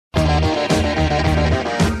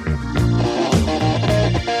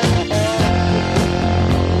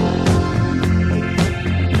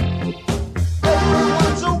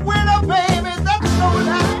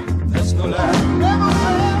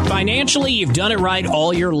Financially, you've done it right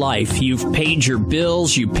all your life. You've paid your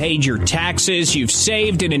bills, you've paid your taxes, you've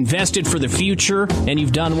saved and invested for the future, and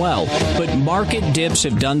you've done well. But market dips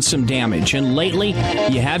have done some damage, and lately,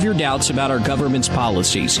 you have your doubts about our government's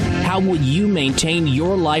policies. How will you maintain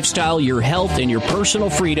your lifestyle, your health, and your personal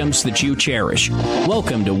freedoms that you cherish?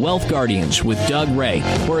 Welcome to Wealth Guardians with Doug Ray,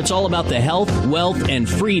 where it's all about the health, wealth, and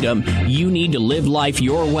freedom you need to live life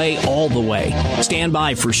your way all the way. Stand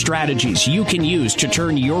by for strategies you can use to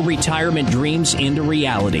turn your retirement dreams into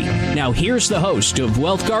reality. Now here's the host of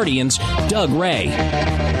Wealth Guardians, Doug Ray.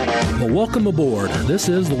 Well, welcome aboard. This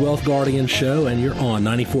is the Wealth Guardians Show, and you're on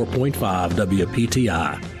 94.5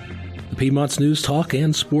 WPTI, the Piedmont's News Talk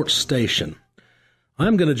and Sports Station.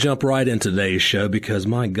 I'm going to jump right into today's show because,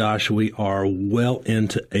 my gosh, we are well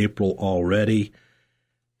into April already,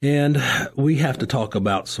 and we have to talk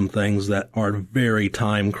about some things that are very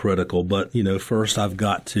time critical. But, first I've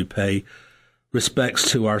got to pay respects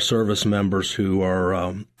to our service members who are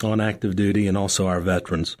on active duty and also our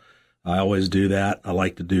veterans. I always do that. I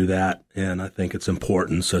like to do that, and I think it's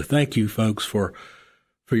important. So thank you, folks, for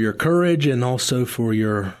your courage and also for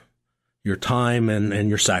your time and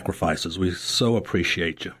your sacrifices. We so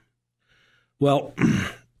appreciate you. Well,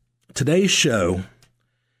 today's show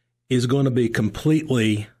is going to be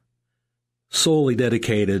solely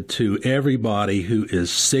dedicated to everybody who is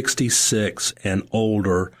 66 and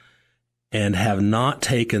older and have not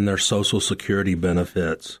taken their Social Security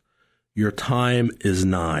benefits. Your time is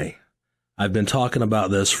nigh. I've been talking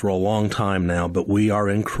about this for a long time now, but we are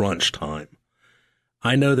in crunch time.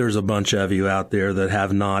 I know there's a bunch of you out there that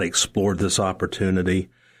have not explored this opportunity.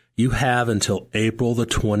 You have until April the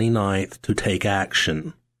 29th to take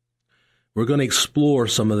action. We're going to explore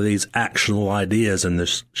some of these actionable ideas in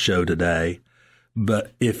this show today.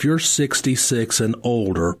 But if you're 66 and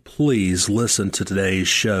older, please listen to today's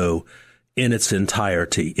show in its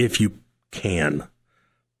entirety, if you can.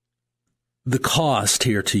 The cost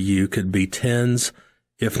here to you could be tens,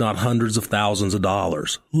 if not hundreds of thousands of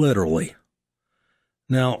dollars, literally.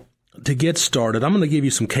 Now, to get started, I'm going to give you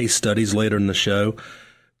some case studies later in the show,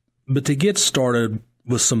 but to get started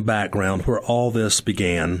with some background where all this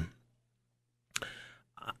began,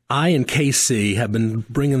 I and KC have been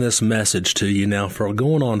bringing this message to you now for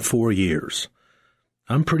going on 4 years.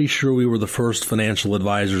 I'm pretty sure we were the first financial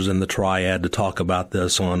advisors in the triad to talk about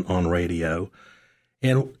this on radio.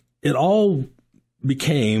 And it all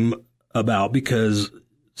became about because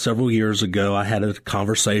several years ago I had a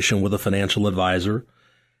conversation with a financial advisor,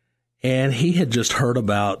 and he had just heard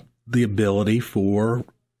about the ability for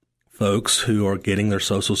folks who are getting their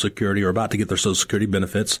Social Security or about to get their Social Security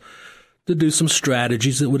benefits to do some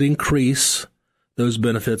strategies that would increase those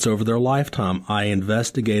benefits over their lifetime. I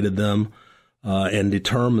investigated them and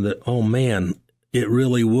determined that, oh man, it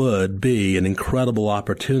really would be an incredible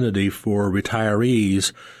opportunity for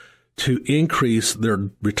retirees to increase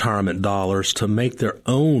their retirement dollars, to make their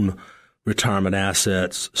own retirement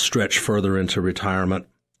assets stretch further into retirement.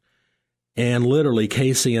 And literally,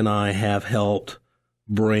 Casey and I have helped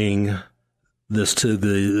bring this to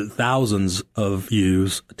the thousands of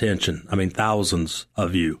you's attention. I mean, thousands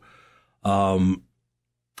of you.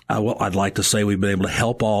 I'd like to say we've been able to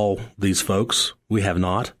help all these folks. We have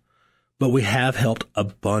not, but we have helped a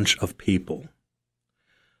bunch of people.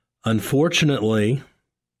 Unfortunately,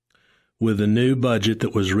 with the new budget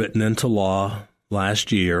that was written into law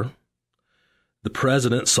last year, the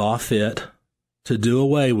president saw fit to do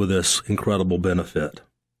away with this incredible benefit.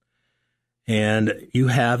 And you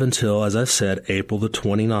have until, as I said, April the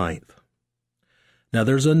 29th. Now,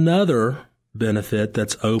 there's another benefit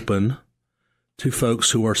that's open to folks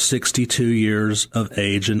who are 62 years of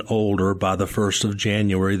age and older by the 1st of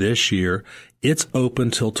January this year. It's open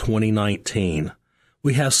till 2019.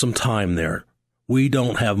 We have some time there. We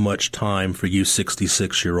don't have much time for you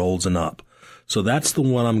 66-year-olds and up. So that's the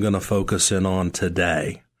one I'm going to focus in on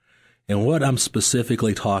today. And what I'm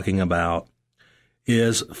specifically talking about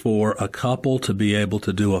is for a couple to be able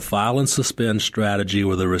to do a file and suspend strategy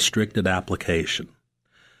with a restricted application.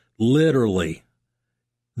 Literally,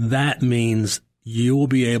 that means you will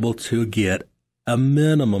be able to get a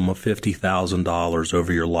minimum of $50,000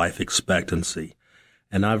 over your life expectancy.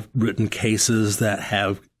 And I've written cases that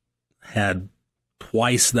have had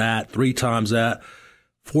twice that, 3 times that,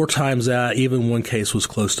 4 times that. Even one case was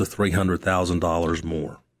close to $300,000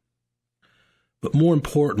 more. But more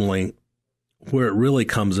importantly, where it really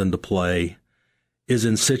comes into play is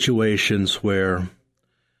in situations where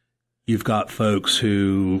you've got folks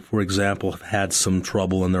who, for example, have had some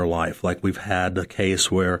trouble in their life. Like we've had a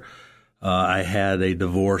case where I had a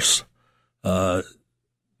divorcee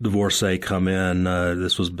come in.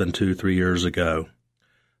 This was been 2-3 years ago.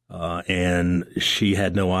 and she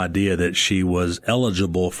had no idea that she was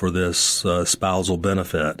eligible for this spousal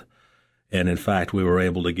benefit. And in fact, we were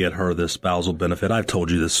able to get her this spousal benefit. I've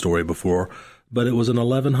told you this story before, but it was an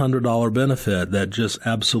 $1,100 benefit that just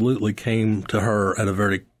absolutely came to her at a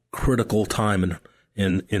very critical time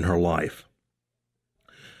in her life.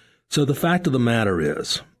 So the fact of the matter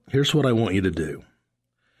is, here's what I want you to do.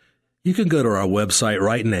 You can go to our website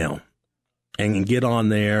right now and get on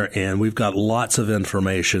there, and we've got lots of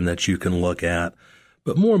information that you can look at.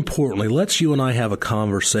 But more importantly, let's you and I have a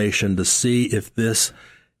conversation to see if this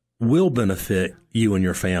will benefit you and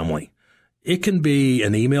your family. It can be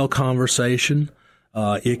an email conversation.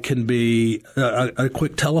 It can be a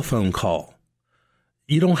quick telephone call.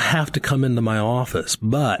 You don't have to come into my office,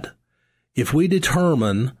 but if we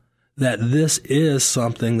determine that this is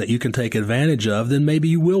something that you can take advantage of, then maybe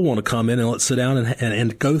you will want to come in and let's sit down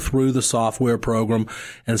and go through the software program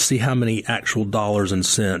and see how many actual dollars and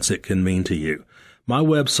cents it can mean to you. My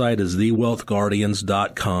website is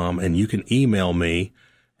thewealthguardians.com, and you can email me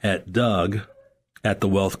at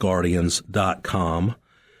doug@thewealthguardians.com,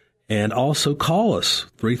 and also call us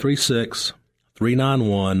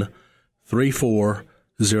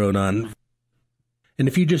 336-391-3409. And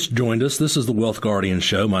if you just joined us, this is the Wealth Guardian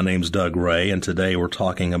Show. My name's Doug Ray, and today we're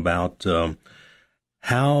talking about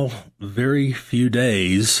how very few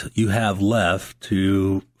days you have left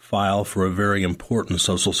to file for a very important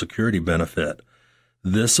Social Security benefit.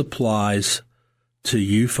 This applies to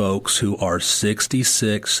you folks who are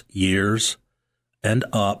 66 years and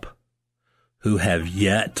up who have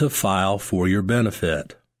yet to file for your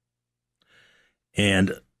benefit.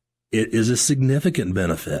 And it is a significant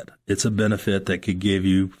benefit. It's a benefit that could give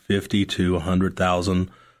you $50,000 to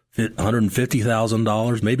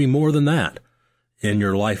 $150,000, maybe more than that, in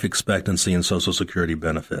your life expectancy and Social Security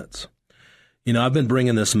benefits. You know, I've been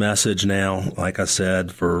bringing this message now, like I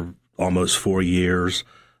said, for almost 4 years.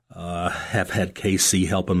 Have had KC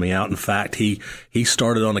helping me out. In fact, he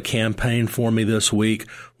started on a campaign for me this week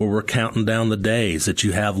where we're counting down the days that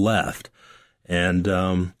you have left. And,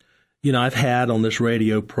 you know, I've had on this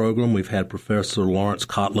radio program, we've had Professor Lawrence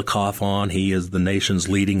Kotlikoff on. He is the nation's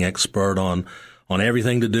leading expert on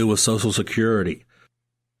everything to do with Social Security.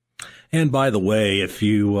 And by the way, if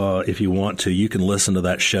you want to, you can listen to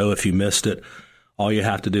that show if you missed it. All you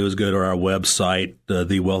have to do is go to our website,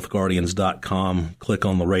 thewealthguardians.com, click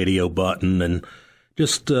on the radio button, and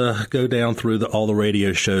just go down through all the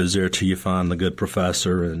radio shows there till you find the good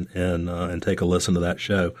professor and take a listen to that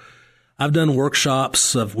show. I've done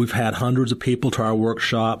workshops. We've had hundreds of people to our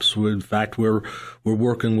workshops. In fact, we're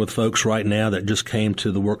working with folks right now that just came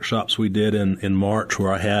to the workshops we did in March,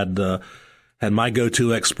 where I had my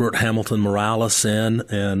go-to expert Hamilton Morales in,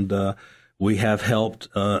 and we have helped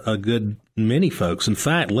a good many folks. In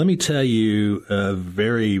fact, let me tell you a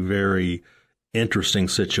very, very interesting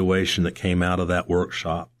situation that came out of that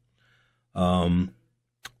workshop. One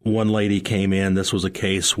lady came in. This was a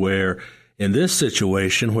case where, in this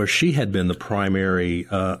situation, where she had been the primary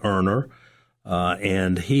earner,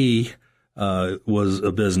 and he was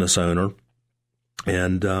a business owner,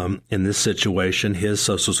 and in this situation, his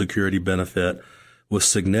Social Security benefit was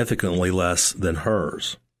significantly less than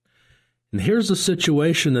hers. And here's a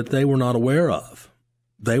situation that they were not aware of.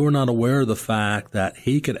 They were not aware of the fact that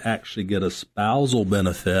he could actually get a spousal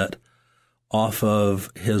benefit off of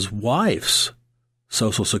his wife's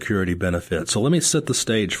Social Security benefit. So let me set the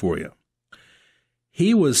stage for you.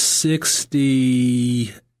 He was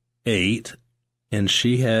 68 and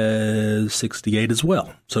she has 68 as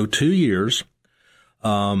well. So 2 years.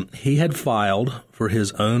 He had filed for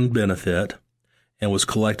his own benefit and was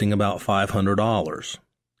collecting about $500.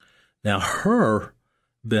 Now, her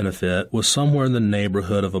benefit was somewhere in the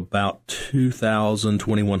neighborhood of about $2,000,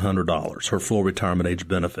 $2,100, her full retirement age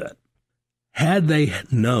benefit. Had they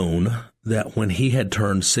known that when he had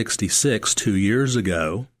turned 66 2 years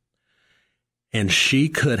ago, and she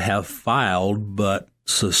could have filed but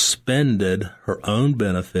suspended her own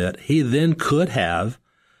benefit, he then could have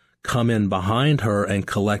come in behind her and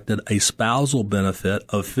collected a spousal benefit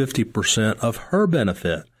of 50% of her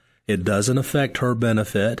benefit. It doesn't affect her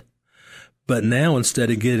benefit. But now, instead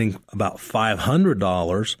of getting about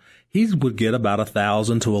 $500, he would get about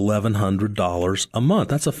 $1,000 to $1,100 a month.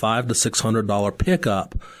 That's a $500 to $600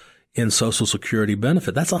 pickup in Social Security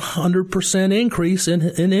benefit. That's 100% increase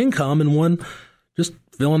in income in one just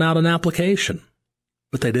filling out an application.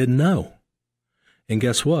 But they didn't know. And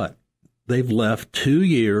guess what? They've left 2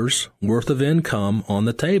 years worth of income on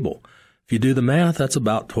the table. If you do the math, that's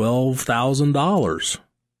about $12,000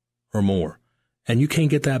 or more. And you can't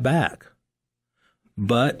get that back.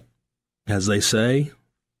 But, as they say,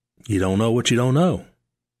 you don't know what you don't know.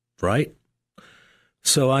 right?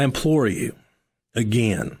 So I implore you,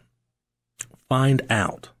 again, find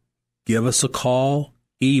out. Give us a call,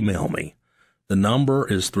 email me. The number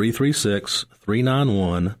is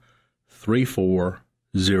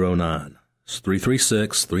 336-391-3409. It's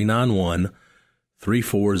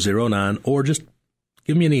 336-391-3409, or just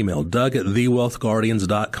give me an email,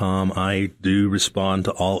 Doug@thewealthguardians.com. I do respond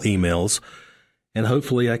to all emails, and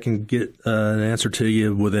hopefully I can get an answer to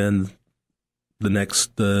you within the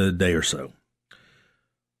next day or so.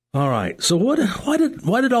 All right. So why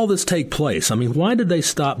did all this take place? I mean, why did they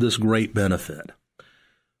stop this great benefit?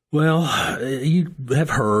 Well, you have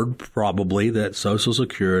heard probably that Social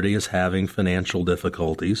Security is having financial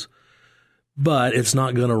difficulties, but it's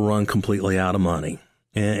not going to run completely out of money.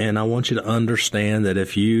 And I want you to understand that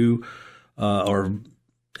if you are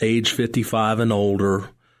age 55 and older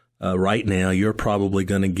right now, you're probably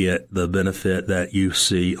going to get the benefit that you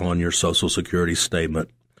see on your Social Security statement.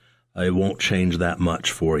 It won't change that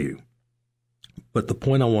much for you. But the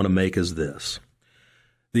point I want to make is this.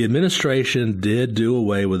 The administration did do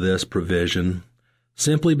away with this provision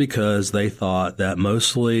simply because they thought that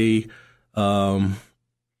mostly the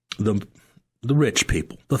rich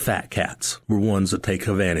people, the fat cats, were ones that take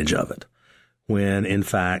advantage of it, when in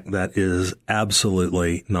fact that is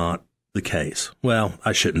absolutely not the case. Well,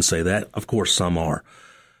 I shouldn't say that. Of course, some are.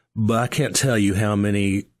 But I can't tell you how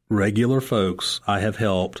many regular folks I have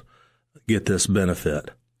helped get this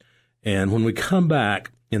benefit. And when we come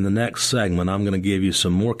back in the next segment, I'm going to give you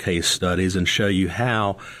some more case studies and show you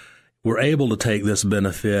how we're able to take this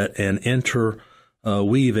benefit and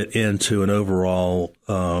weave it into an overall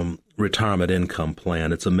retirement income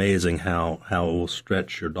plan. It's amazing how it will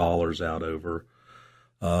stretch your dollars out over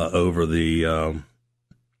the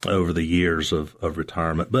years of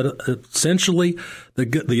retirement. But essentially,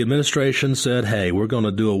 the administration said, hey, we're going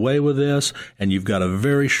to do away with this, and you've got a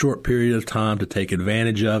very short period of time to take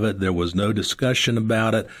advantage of it. There was no discussion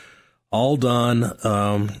about it. All done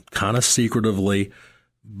kind of secretively.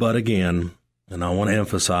 But again, and I want to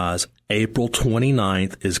emphasize, April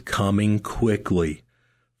 29th is coming quickly.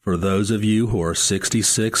 For those of you who are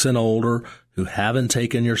 66 and older, who haven't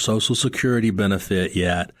taken your Social Security benefit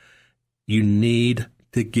yet, you need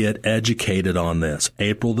to get educated on this.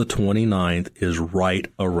 April the 29th is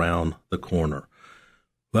right around the corner.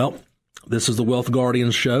 Well, this is the Wealth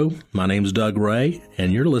Guardians Show. My name is Doug Ray,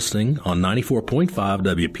 and you're listening on 94.5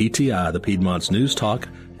 WPTI, the Piedmont's news talk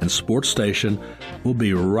and sports station. We'll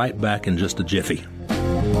be right back in just a jiffy.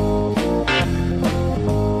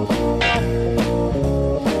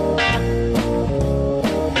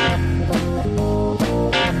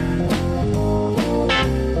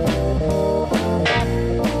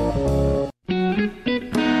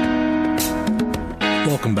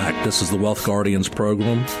 Welcome back. This is the Wealth Guardians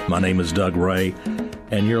program. My name is Doug Ray,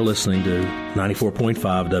 and you're listening to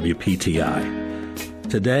 94.5 WPTI.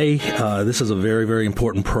 Today, this is a very, very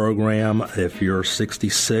important program. If you're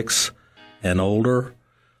 66 and older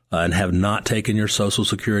and have not taken your Social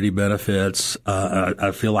Security benefits,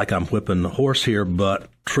 I feel like I'm whipping the horse here, but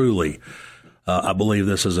truly, I believe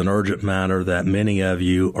this is an urgent matter that many of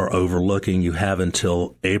you are overlooking. You have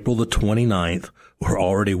until April the 29th. We're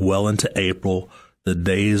already well into April. The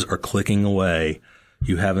days are clicking away.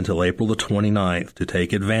 You have until April the 29th to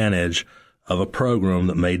take advantage of a program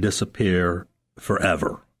that may disappear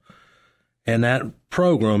forever. And that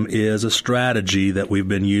program is a strategy that we've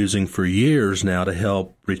been using for years now to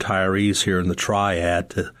help retirees here in the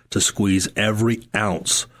Triad to squeeze every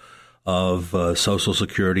ounce of Social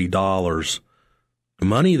Security dollars,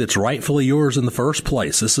 money that's rightfully yours in the first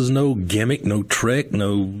place. This is no gimmick, no trick,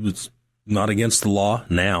 it's not against the law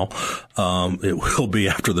now. It will be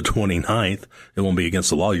after the 29th. It won't be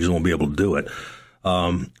against the law. You just won't be able to do it.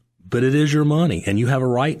 But it is your money, and you have a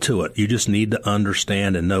right to it. You just need to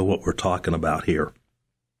understand and know what we're talking about here.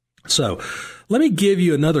 So let me give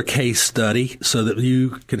you another case study so that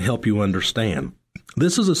you can help you understand.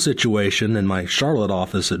 This is a situation in my Charlotte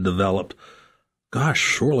office that developed,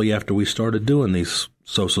 shortly after we started doing these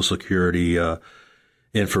Social Security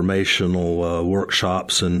informational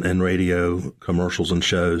workshops and radio commercials and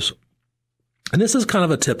shows. And this is kind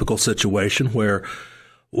of a typical situation where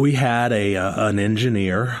we had an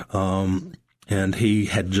engineer, and he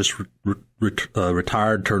had just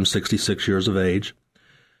retired, turned 66 years of age.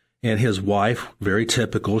 And his wife, very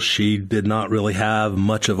typical, she did not really have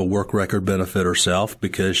much of a work record benefit herself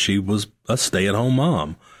because she was a stay-at-home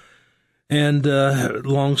mom. And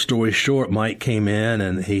long story short, Mike came in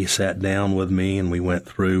and he sat down with me and we went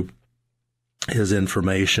through his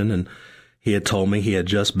information. And he had told me he had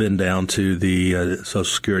just been down to the Social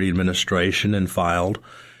Security Administration and filed.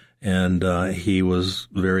 And he was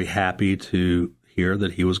very happy to hear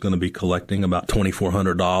that he was going to be collecting about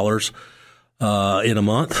 $2,400 in a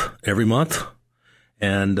month, every month.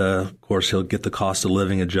 And, of course, he'll get the cost of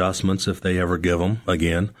living adjustments if they ever give them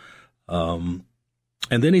again. And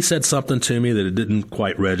then he said something to me that it didn't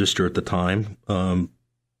quite register at the time.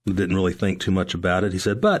 Didn't really think too much about it. He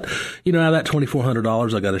said, but, out of that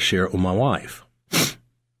 $2,400, I got to share it with my wife.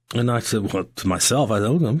 And I said, well, to myself, I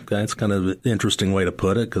thought, okay, it's kind of an interesting way to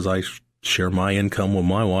put it because I share my income with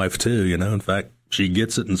my wife too, In fact, she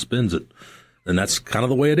gets it and spends it. And that's kind of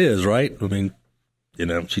the way it is, right? I mean,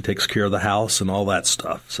 she takes care of the house and all that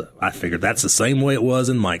stuff. So I figured that's the same way it was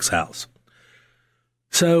in Mike's house.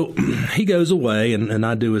 So he goes away and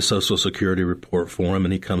I do his Social Security report for him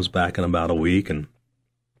and he comes back in about a week and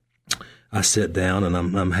I sit down and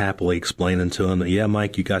I'm happily explaining to him that, yeah,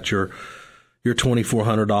 Mike, you got your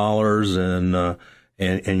 $2,400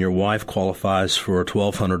 and your wife qualifies for a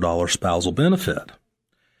 $1,200 spousal benefit.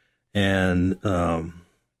 And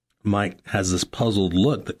Mike has this puzzled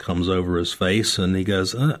look that comes over his face and he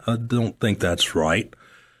goes, I don't think that's right.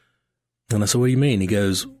 And I said, what do you mean? He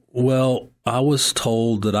goes, well, I was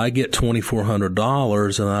told that I get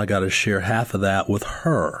 $2,400 and I got to share half of that with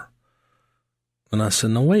her. And I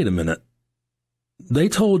said, no, wait a minute. They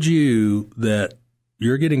told you that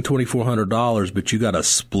you're getting $2,400, but you got to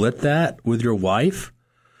split that with your wife?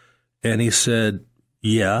 And he said,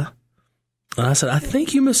 yeah. And I said, I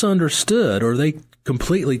think you misunderstood, or they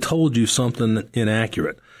completely told you something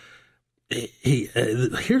inaccurate.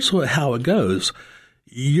 Here's how it goes.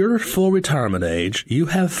 You're full retirement age. You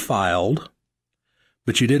have filed,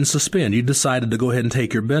 but you didn't suspend. You decided to go ahead and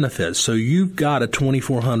take your benefits. So you've got a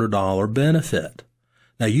 $2,400 benefit.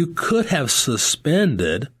 Now, you could have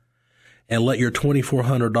suspended and let your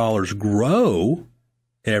 $2,400 grow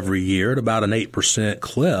every year at about an 8%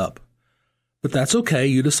 clip, but that's okay.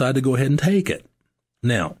 You decide to go ahead and take it.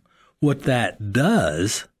 Now, what that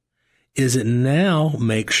does is it now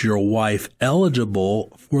makes your wife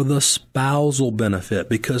eligible for the spousal benefit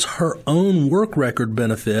because her own work record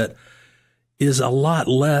benefit is a lot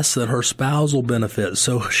less than her spousal benefit.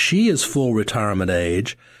 So she is full retirement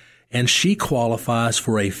age and she qualifies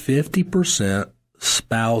for a 50%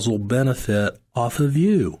 spousal benefit off of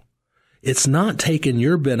you. It's not taking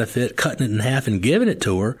your benefit, cutting it in half and giving it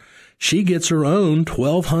to her. She gets her own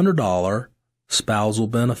 $1,200 spousal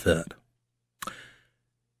benefit.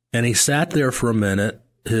 And he sat there for a minute.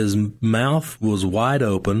 His mouth was wide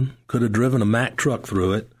open, could have driven a Mack truck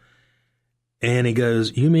through it. And he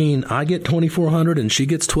goes, you mean I get $2,400 and she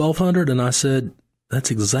gets $1,200? And I said,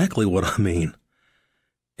 that's exactly what I mean.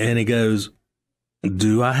 And he goes,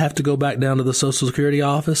 do I have to go back down to the Social Security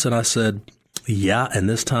office? And I said, yeah, and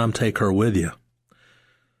this time take her with you.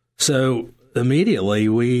 So immediately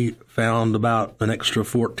we found about an extra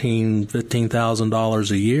 $14,000,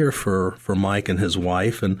 $15,000 a year for Mike and his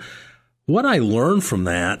wife. And what I learned from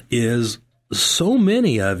that is so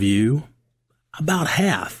many of you, about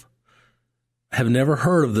half, have never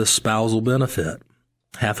heard of this spousal benefit.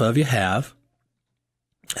 Half of you have.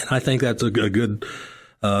 And I think that's a good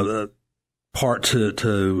part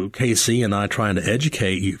to KC and I trying to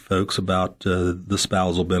educate you folks about the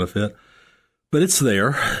spousal benefit. But it's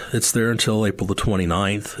there. It's there until April the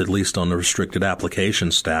 29th, at least on the restricted application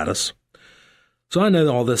status. So I know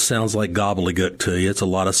all this sounds like gobbledygook to you. It's a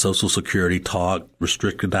lot of Social Security talk,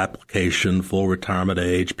 restricted application, full retirement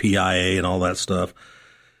age, PIA, and all that stuff.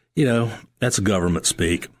 That's government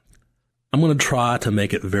speak. I'm going to try to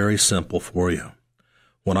make it very simple for you.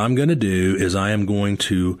 What I'm going to do is I am going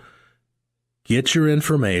to get your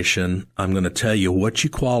information. I'm going to tell you what you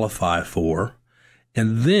qualify for.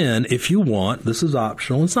 And then if you want, this is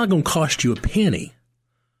optional. It's not going to cost you a penny.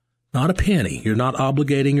 Not a penny. You're not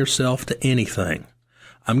obligating yourself to anything.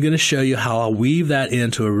 I'm going to show you how I'll weave that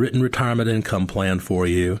into a written retirement income plan for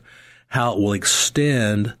you, how it will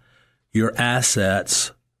extend your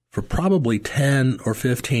assets for probably 10 or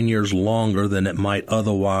 15 years longer than it might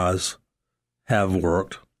otherwise have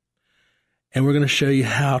worked. And we're going to show you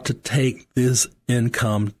how to take this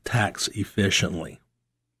income tax efficiently.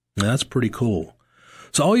 Now, that's pretty cool.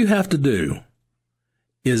 So all you have to do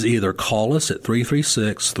is either call us at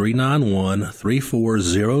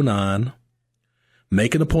 336-391-3409,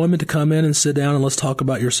 make an appointment to come in and sit down and let's talk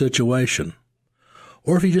about your situation.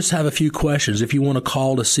 Or if you just have a few questions, if you want to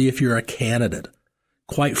call to see if you're a candidate.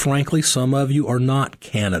 Quite frankly, some of you are not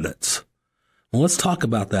candidates. Well, let's talk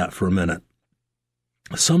about that for a minute.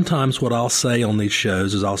 Sometimes what I'll say on these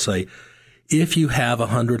shows is I'll say, if you have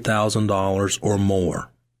 $100,000 or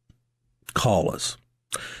more, call us.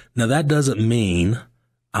 Now, that doesn't mean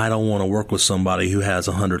I don't want to work with somebody who has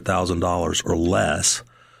 $100,000 or less.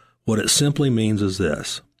 What it simply means is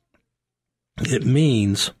this. It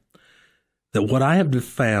means that what I have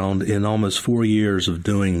found in almost 4 years of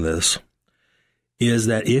doing this is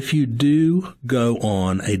that if you do go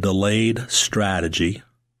on a delayed strategy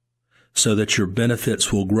so that your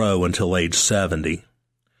benefits will grow until age 70,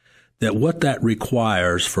 that what that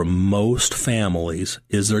requires for most families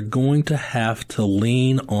is they're going to have to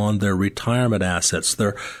lean on their retirement assets,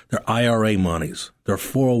 their IRA monies, their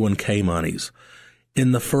 401k monies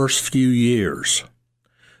in the first few years.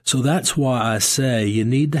 So that's why I say you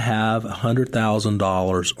need to have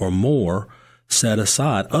 $100,000 or more set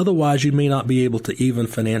aside. Otherwise, you may not be able to even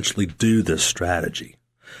financially do this strategy.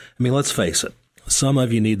 I mean, let's face it. Some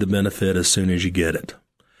of you need the benefit as soon as you get it.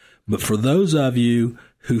 But for those of you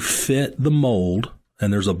who fit the mold,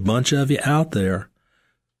 and there's a bunch of you out there,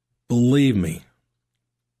 believe me,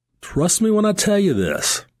 trust me when I tell you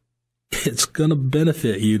this, it's going to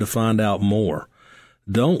benefit you to find out more.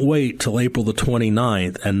 Don't wait till April the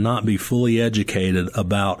 29th and not be fully educated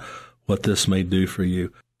about what this may do for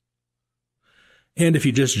you. And if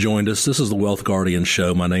you just joined us, this is the Wealth Guardian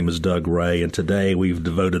Show. My name is Doug Ray, and today we've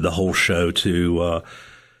devoted the whole show to a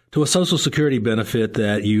Social Security benefit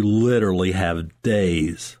that you literally have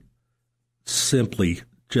days, simply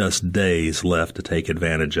just days left to take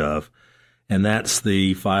advantage of. And that's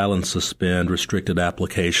the file and suspend restricted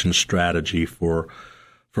application strategy for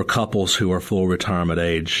couples who are full retirement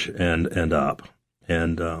age and up.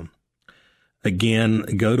 And again,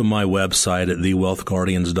 go to my website at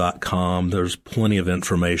thewealthguardians.com. There's plenty of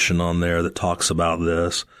information on there that talks about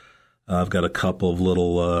this. I've got a couple of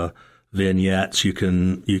little vignettes you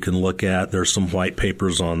can look at. There's some white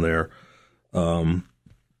papers on there.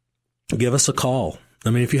 Give us a call. I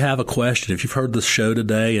mean, if you have a question, if you've heard this show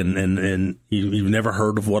today and you've never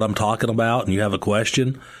heard of what I'm talking about and you have a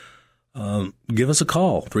question, give us a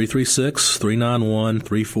call,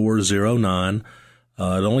 336-391-3409. It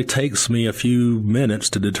only takes me a few minutes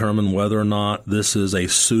to determine whether or not this is a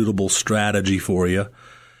suitable strategy for you,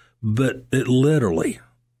 but it literally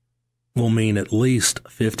will mean at least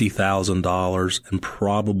 $50,000 and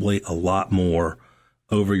probably a lot more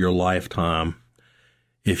over your lifetime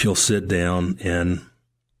if you'll sit down and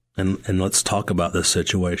let's talk about this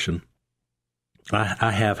situation.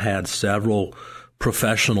 I have had several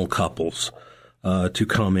professional couples to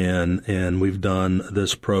come in, and we've done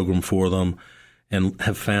this program for them and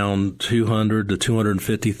have found $200,000 to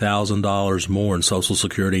 $250,000 more in Social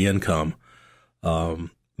Security income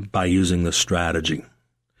by using this strategy.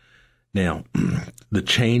 Now, the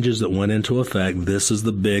changes that went into effect, this is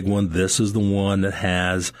the big one. This is the one that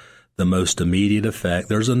has the most immediate effect.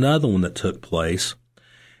 There's another one that took place.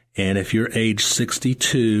 And if you're age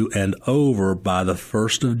 62 and over by the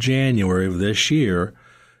 1st of January of this year,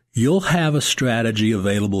 you'll have a strategy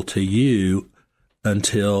available to you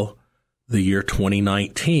until the year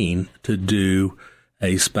 2019 to do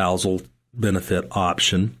a spousal benefit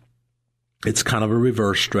option. It's kind of a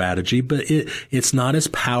reverse strategy, but it's not as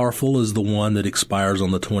powerful as the one that expires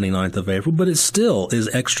on the 29th of April, but it still is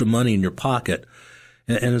extra money in your pocket.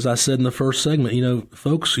 And as I said in the first segment,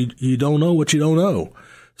 folks, you don't know what you don't know.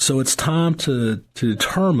 So it's time to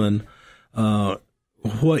determine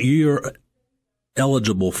what you're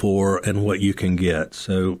eligible for and what you can get.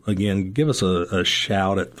 So again, give us a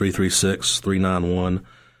shout at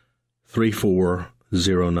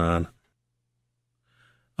 336-391-3409.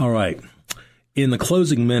 All right. In the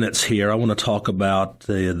closing minutes here, I want to talk about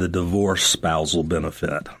the divorce spousal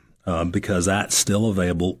benefit because that's still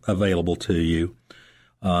available to you.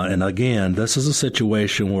 And again, this is a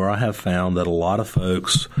situation where I have found that a lot of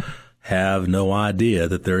folks have no idea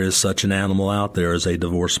that there is such an animal out there as a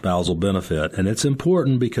divorce spousal benefit. And it's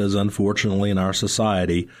important because, unfortunately, in our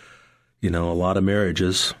society, a lot of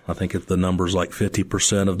marriages, I think if the number's like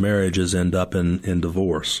 50% of marriages end up in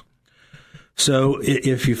divorce. So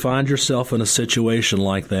if you find yourself in a situation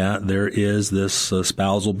like that, there is this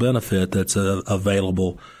spousal benefit that's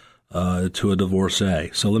available to a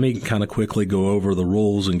divorcee. So let me kind of quickly go over the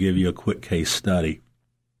rules and give you a quick case study.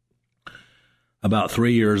 About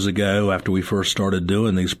 3 years ago, after we first started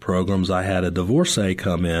doing these programs, I had a divorcee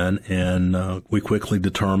come in, and we quickly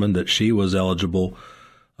determined that she was eligible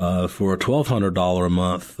for a $1,200 a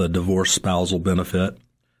month divorce spousal benefit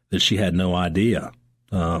that she had no idea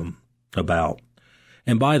about.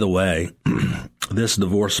 And by the way, this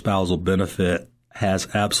divorce spousal benefit has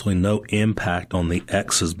absolutely no impact on the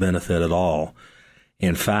ex's benefit at all.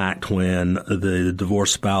 In fact, when the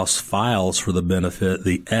divorced spouse files for the benefit,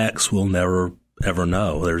 the ex will never ever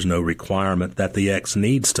know. There's no requirement that the ex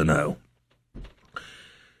needs to know.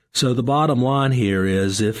 So the bottom line here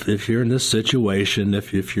is if you're in this situation,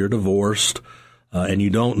 if you're divorced, and you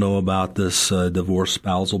don't know about this divorce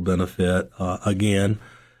spousal benefit, again,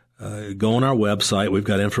 go on our website. We've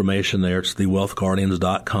got information there. It's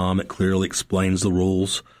thewealthguardians.com. It clearly explains the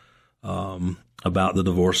rules about the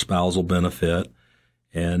divorce spousal benefit.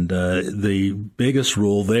 And the biggest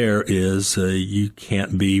rule there is you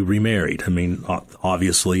can't be remarried. I mean,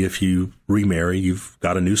 obviously, if you remarry, you've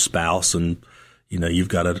got a new spouse, and you've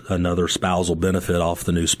got another spousal benefit off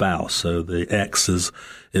the new spouse. So the X is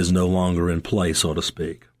no longer in play, so to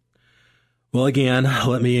speak. Well, again,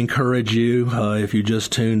 let me encourage you, if you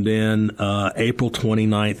just tuned in, April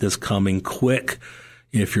 29th is coming quick.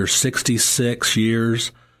 If you're 66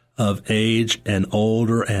 years of age and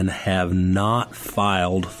older and have not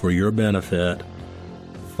filed for your benefit,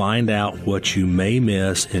 find out what you may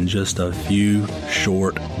miss in just a few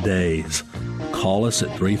short days. Call us at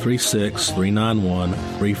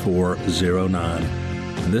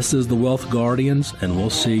 336-391-3409. This is the Wealth Guardians, and we'll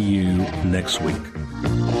see you next week.